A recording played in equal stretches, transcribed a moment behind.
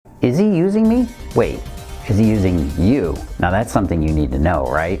Is he using me? Wait, is he using you? Now that's something you need to know,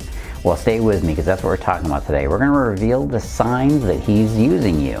 right? Well, stay with me because that's what we're talking about today. We're going to reveal the signs that he's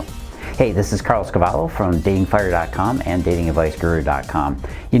using you. Hey, this is Carlos Cavallo from datingfire.com and datingadviceguru.com.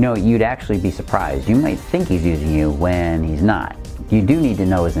 You know, you'd actually be surprised. You might think he's using you when he's not. You do need to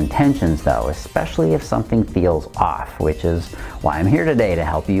know his intentions though, especially if something feels off, which is why I'm here today to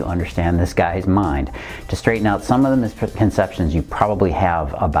help you understand this guy's mind, to straighten out some of the misconceptions you probably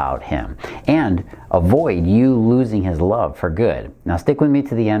have about him, and avoid you losing his love for good. Now stick with me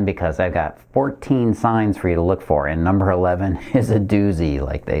to the end because I've got 14 signs for you to look for, and number 11 is a doozy,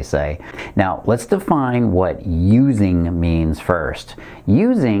 like they say. Now let's define what using means first.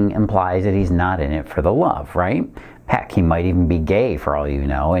 Using implies that he's not in it for the love, right? Heck, he might even be gay for all you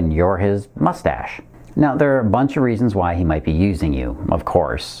know, and you're his mustache. Now, there are a bunch of reasons why he might be using you, of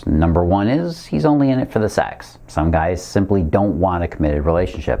course. Number one is he's only in it for the sex. Some guys simply don't want a committed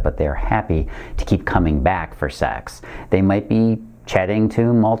relationship, but they're happy to keep coming back for sex. They might be chatting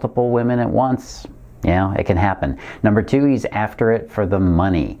to multiple women at once. You know, it can happen. Number two, he's after it for the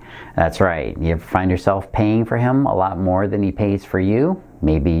money. That's right. You find yourself paying for him a lot more than he pays for you.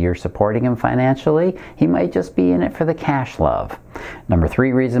 Maybe you're supporting him financially. He might just be in it for the cash love. Number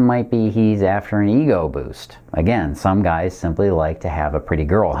three reason might be he's after an ego boost. Again, some guys simply like to have a pretty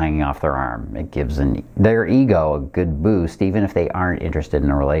girl hanging off their arm. It gives their ego a good boost even if they aren't interested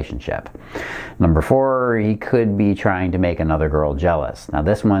in a relationship. Number four, he could be trying to make another girl jealous. Now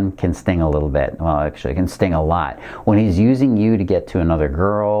this one can sting a little bit. Well, actually it can sting a lot. When he's using you to get to another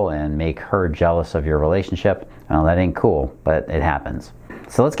girl and make her jealous of your relationship, well, that ain't cool, but it happens.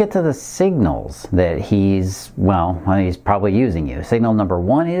 So let's get to the signals that he's probably using you. Signal number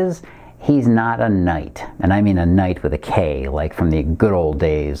one is he's not a knight. And I mean a knight with a K, like from the good old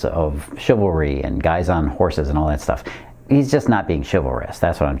days of chivalry and guys on horses and all that stuff. He's just not being chivalrous.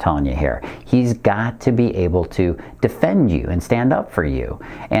 That's what I'm telling you here. He's got to be able to defend you and stand up for you.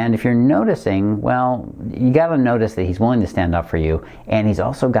 And if you're noticing, well, you got to notice that he's willing to stand up for you, and he's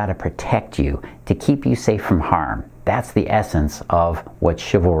also got to protect you to keep you safe from harm. That's the essence of what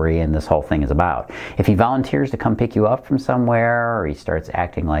chivalry and this whole thing is about. If he volunteers to come pick you up from somewhere, or he starts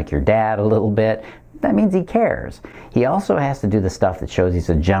acting like your dad a little bit, that means he cares. He also has to do the stuff that shows he's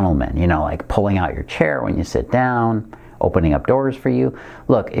a gentleman, you know, like pulling out your chair when you sit down, opening up doors for you.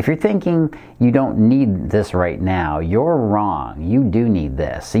 Look, if you're thinking you don't need this right now, you're wrong. You do need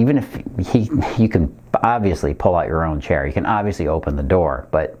this. Even if you can obviously pull out your own chair, you can obviously open the door,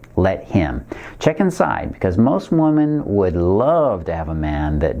 but let him. Check inside, because most women would love to have a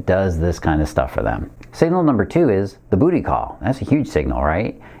man that does this kind of stuff for them. Signal number two is the booty call. That's a huge signal,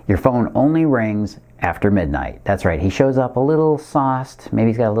 right? Your phone only rings after midnight. That's right. He shows up a little sauced. Maybe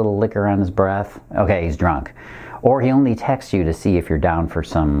he's got a little liquor on his breath. Okay, he's drunk. Or he only texts you to see if you're down for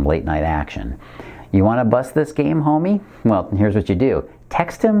some late night action. You want to bust this game, homie? Well, here's what you do.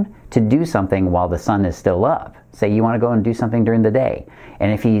 Text him to do something while the sun is still up. Say you want to go and do something during the day.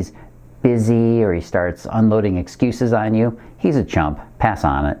 And if he's busy or he starts unloading excuses on you, he's a chump. Pass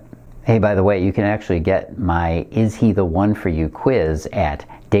on it. Hey, by the way, you can actually get my Is He the One for You quiz at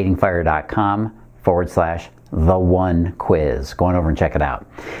datingfire.com/The One Quiz. Go on over and check it out.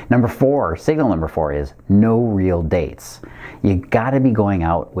 Number four, signal number four is no real dates. You got to be going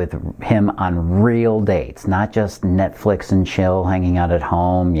out with him on real dates, not just Netflix and chill, hanging out at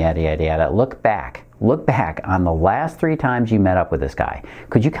home, yada, yada, yada. Look back on the last 3 times you met up with this guy.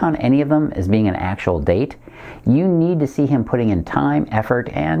 Could you count any of them as being an actual date? You need to see him putting in time, effort,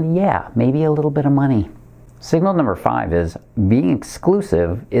 and yeah, maybe a little bit of money. Signal number 5 is being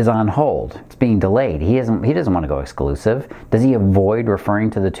exclusive is on hold. It's being delayed. He doesn't want to go exclusive. Does he avoid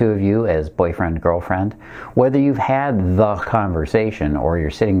referring to the two of you as boyfriend, girlfriend? Whether you've had the conversation or you're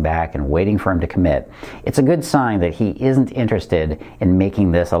sitting back and waiting for him to commit, it's a good sign that he isn't interested in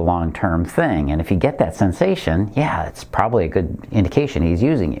making this a long-term thing. And if you get that sensation, yeah, it's probably a good indication he's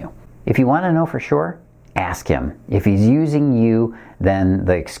using you. If you want to know for sure, ask him. If he's using you, then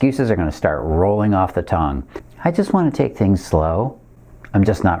the excuses are going to start rolling off the tongue. I just want to take things slow. I'm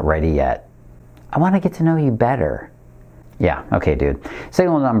just not ready yet. I want to get to know you better. Yeah, okay, dude.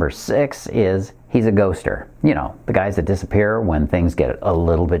 Signal number 6 is he's a ghoster. You know, the guys that disappear when things get a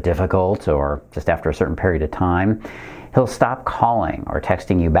little bit difficult or just after a certain period of time. He'll stop calling or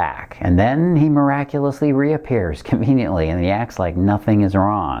texting you back, and then he miraculously reappears conveniently and he acts like nothing is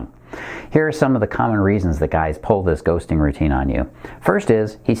wrong. Here are some of the common reasons that guys pull this ghosting routine on you. First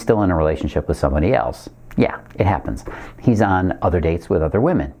is he's still in a relationship with somebody else. Yeah, it happens. He's on other dates with other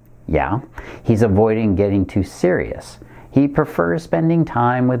women. Yeah. He's avoiding getting too serious. He prefers spending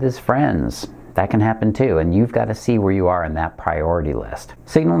time with his friends. That can happen too, and you've got to see where you are in that priority list.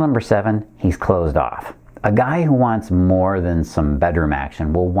 Signal number 7, he's closed off. A guy who wants more than some bedroom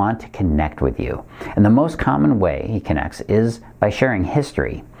action will want to connect with you. And the most common way he connects is by sharing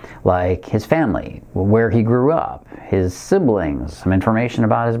history, like his family, where he grew up, his siblings, some information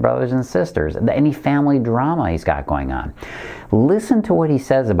about his brothers and sisters, any family drama he's got going on. Listen to what he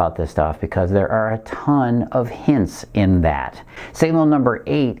says about this stuff because there are a ton of hints in that. Signal number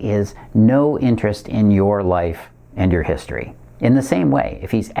 8 is no interest in your life and your history. In the same way, if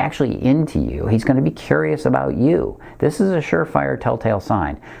he's actually into you, he's going to be curious about you. This is a surefire telltale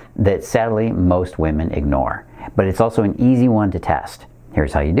sign that sadly most women ignore. But it's also an easy one to test.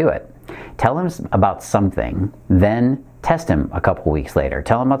 Here's how you do it. Tell him about something, then test him a couple weeks later.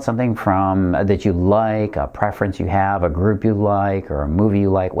 Tell him about something that you like, a preference you have, a group you like, or a movie you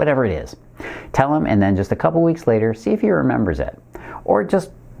like, whatever it is. Tell him, and then just a couple weeks later, see if he remembers it. Or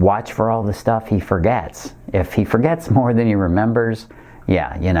just watch for all the stuff he forgets. If he forgets more than he remembers,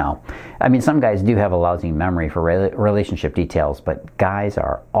 yeah, you know. I mean, some guys do have a lousy memory for relationship details, but guys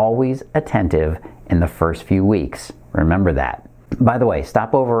are always attentive in the first few weeks. Remember that. By the way,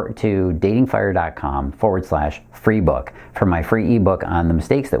 stop over to datingfire.com/free book for my free ebook on the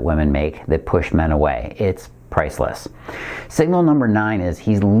mistakes that women make that push men away. It's priceless. Signal number 9 is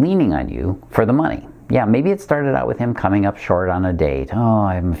he's leaning on you for the money. Yeah, maybe it started out with him coming up short on a date. Oh,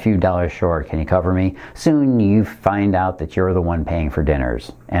 I'm a few dollars short. Can you cover me? Soon you find out that you're the one paying for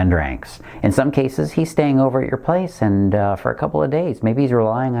dinners and drinks. In some cases, he's staying over at your place and for a couple of days. Maybe he's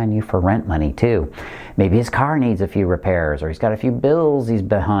relying on you for rent money too. Maybe his car needs a few repairs, or he's got a few bills he's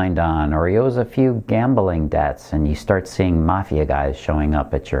behind on, or he owes a few gambling debts, and you start seeing mafia guys showing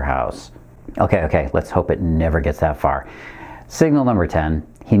up at your house. Okay, let's hope it never gets that far. Signal number 10,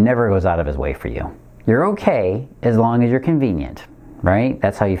 he never goes out of his way for you. You're okay as long as you're convenient, right?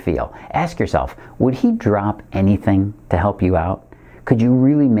 That's how you feel. Ask yourself, would he drop anything to help you out? Could you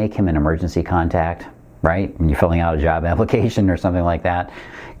really make him an emergency contact, right? When you're filling out a job application or something like that.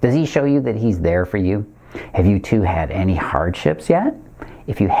 Does he show you that he's there for you? Have you two had any hardships yet?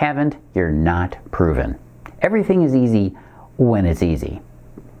 If you haven't, you're not proven. Everything is easy when it's easy.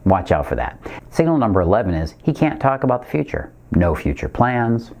 Watch out for that. Signal number 11 is he can't talk about the future. No future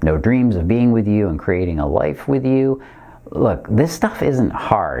plans, no dreams of being with you and creating a life with you. Look, this stuff isn't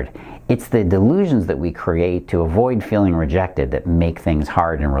hard. It's the delusions that we create to avoid feeling rejected that make things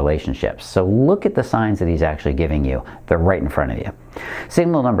hard in relationships. So look at the signs that he's actually giving you. They're right in front of you.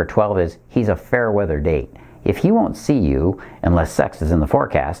 Signal number 12 is he's a fair weather date. If he won't see you unless sex is in the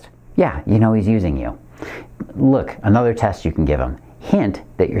forecast, yeah, you know he's using you. Look, another test you can give him. Hint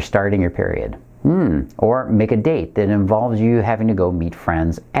that you're starting your period. Or make a date that involves you having to go meet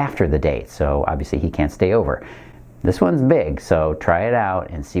friends after the date. So obviously he can't stay over. This one's big, so try it out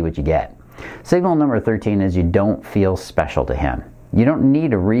and see what you get. Signal number 13 is you don't feel special to him. You don't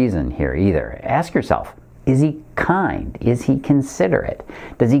need a reason here either. Ask yourself, is he kind? Is he considerate?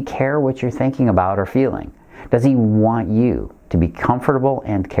 Does he care what you're thinking about or feeling? Does he want you to be comfortable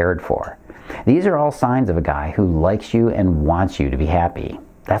and cared for? These are all signs of a guy who likes you and wants you to be happy.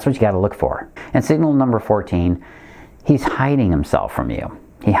 That's what you got to look for. And signal number 14, he's hiding himself from you.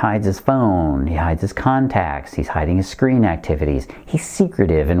 He hides his phone, he hides his contacts, he's hiding his screen activities. He's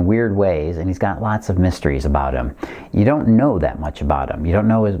secretive in weird ways, and he's got lots of mysteries about him. You don't know that much about him. You don't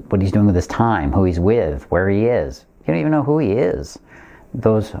know what he's doing with his time, who he's with, where he is. You don't even know who he is.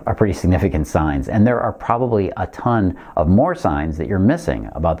 Those are pretty significant signs, and there are probably a ton of more signs that you're missing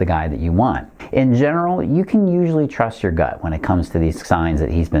about the guy that you want. In general, you can usually trust your gut when it comes to these signs that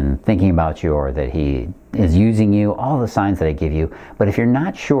he's been thinking about you or that he is using you, all the signs that I give you. But if you're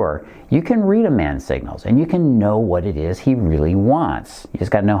not sure, you can read a man's signals and you can know what it is he really wants. You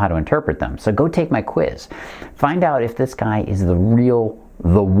just got to know how to interpret them. So go take my quiz. Find out if this guy is the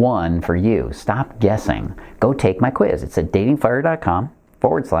one for you. Stop guessing. Go take my quiz. It's at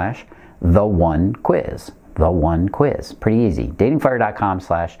datingfire.com/the1quiz. The one quiz. Pretty easy.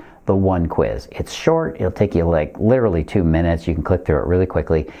 datingfire.com/the1quiz. It's short. It'll take you like literally 2 minutes. You can click through it really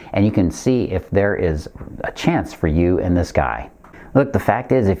quickly and you can see if there is a chance for you and this guy. Look, the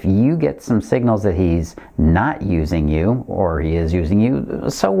fact is, if you get some signals that he's not using you or he is using you,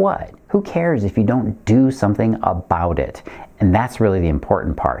 so what? Who cares if you don't do something about it? And that's really the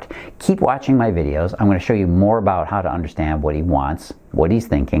important part. Keep watching my videos. I'm going to show you more about how to understand what he wants, what he's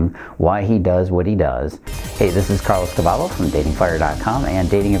thinking, why he does what he does. Hey, this is Carlos Cavallo from datingfire.com and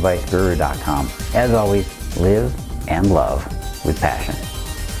datingadviceguru.com. As always, live and love with passion.